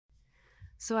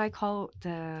So I called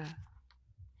the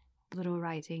little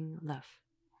writing Love.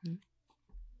 Hmm?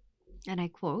 And I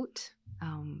quote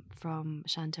from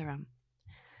Shantaram.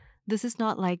 This is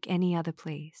not like any other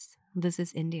place. This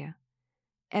is India.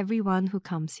 Everyone who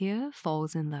comes here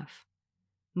falls in love.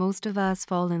 Most of us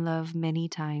fall in love many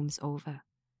times over.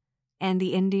 And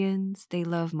the Indians, they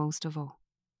love most of all.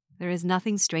 There is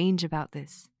nothing strange about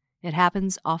this. It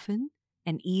happens often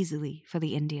and easily for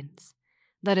the Indians.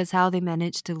 That is how they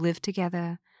manage to live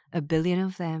together, 1 billion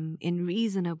of them, in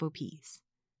reasonable peace.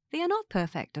 They are not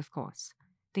perfect, of course.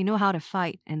 They know how to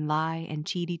fight and lie and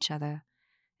cheat each other,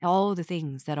 all the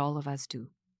things that all of us do.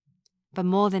 But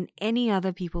more than any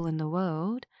other people in the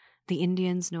world, the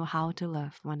Indians know how to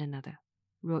love one another,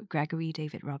 wrote Gregory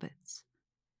David Roberts.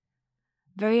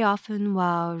 Very often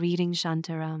while reading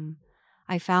Shantaram,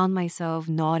 I found myself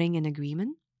nodding in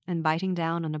agreement and biting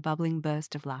down on a bubbling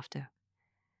burst of laughter.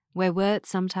 Where words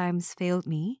sometimes failed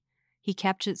me, he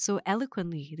captured so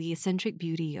eloquently the eccentric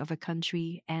beauty of a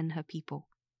country and her people.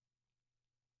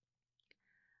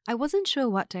 I wasn't sure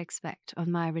what to expect on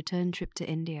my return trip to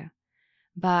India,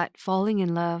 but falling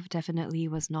in love definitely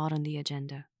was not on the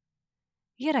agenda.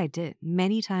 Yet I did,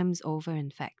 many times over in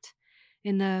fact,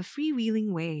 in a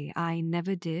freewheeling way I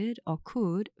never did or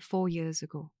could 4 years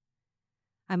ago.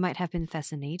 I might have been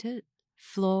fascinated,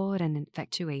 flawed and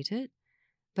infatuated,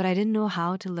 but I didn't know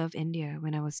how to love India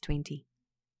when I was 20.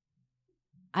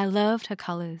 I loved her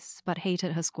colours, but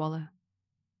hated her squalor.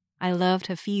 I loved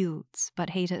her fields, but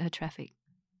hated her traffic.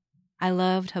 I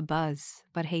loved her buzz,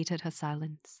 but hated her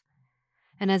silence.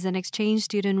 And as an exchange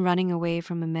student running away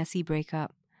from a messy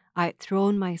breakup, I'd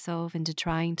thrown myself into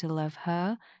trying to love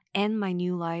her and my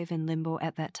new life in limbo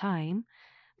at that time,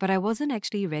 but I wasn't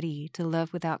actually ready to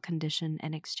love without condition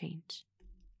and exchange.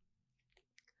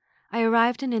 I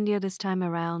arrived in India this time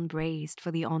around braced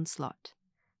for the onslaught.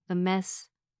 The mess,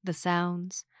 the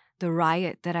sounds, the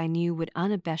riot that I knew would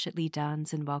unabashedly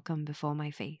dance and welcome before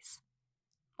my face.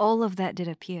 All of that did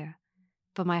appear,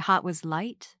 but my heart was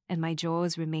light and my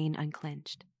jaws remained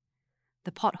unclenched.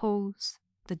 The potholes,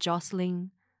 the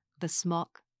jostling, the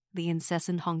smog, the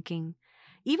incessant honking,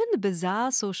 even the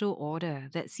bizarre social order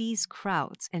that sees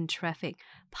crowds and traffic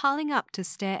piling up to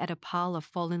stare at a pile of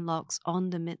fallen logs on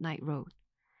the midnight road.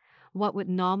 What would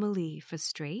normally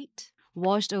frustrate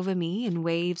washed over me in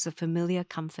waves of familiar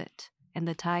comfort, and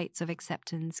the tides of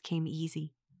acceptance came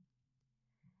easy.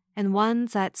 And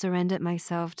once I'd surrendered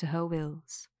myself to her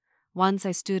wills, once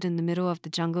I stood in the middle of the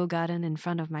jungle garden in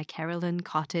front of my Caroline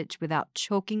cottage without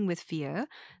choking with fear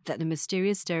that the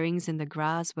mysterious stirrings in the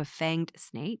grass were fanged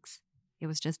snakes, it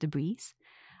was just a breeze,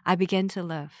 I began to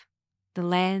love the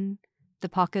land, the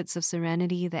pockets of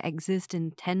serenity that exist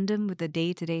in tandem with the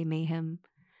day-to-day mayhem,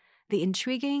 the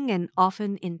intriguing and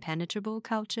often impenetrable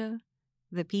culture,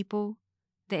 the people,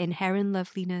 the inherent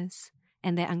loveliness,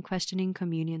 and their unquestioning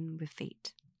communion with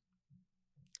fate.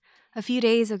 A few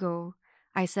days ago,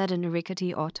 I sat in a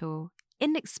rickety auto,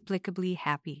 inexplicably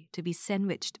happy to be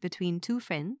sandwiched between two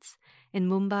friends in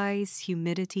Mumbai's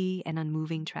humidity and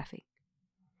unmoving traffic.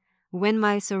 When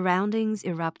my surroundings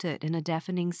erupted in a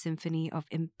deafening symphony of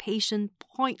impatient,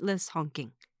 pointless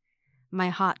honking, my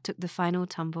heart took the final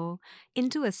tumble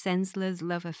into a senseless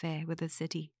love affair with a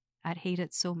city I'd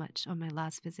hated so much on my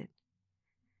last visit.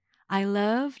 I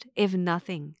loved, if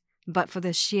nothing, but for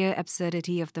the sheer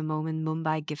absurdity of the moment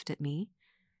Mumbai gifted me,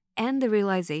 and the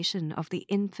realization of the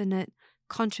infinite,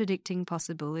 contradicting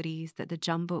possibilities that the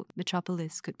jumbled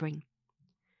metropolis could bring.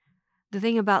 The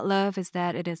thing about love is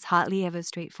that it is hardly ever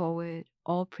straightforward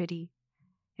or pretty.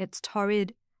 It's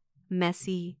torrid,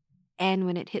 messy, and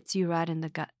when it hits you right in the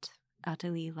gut,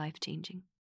 utterly life-changing.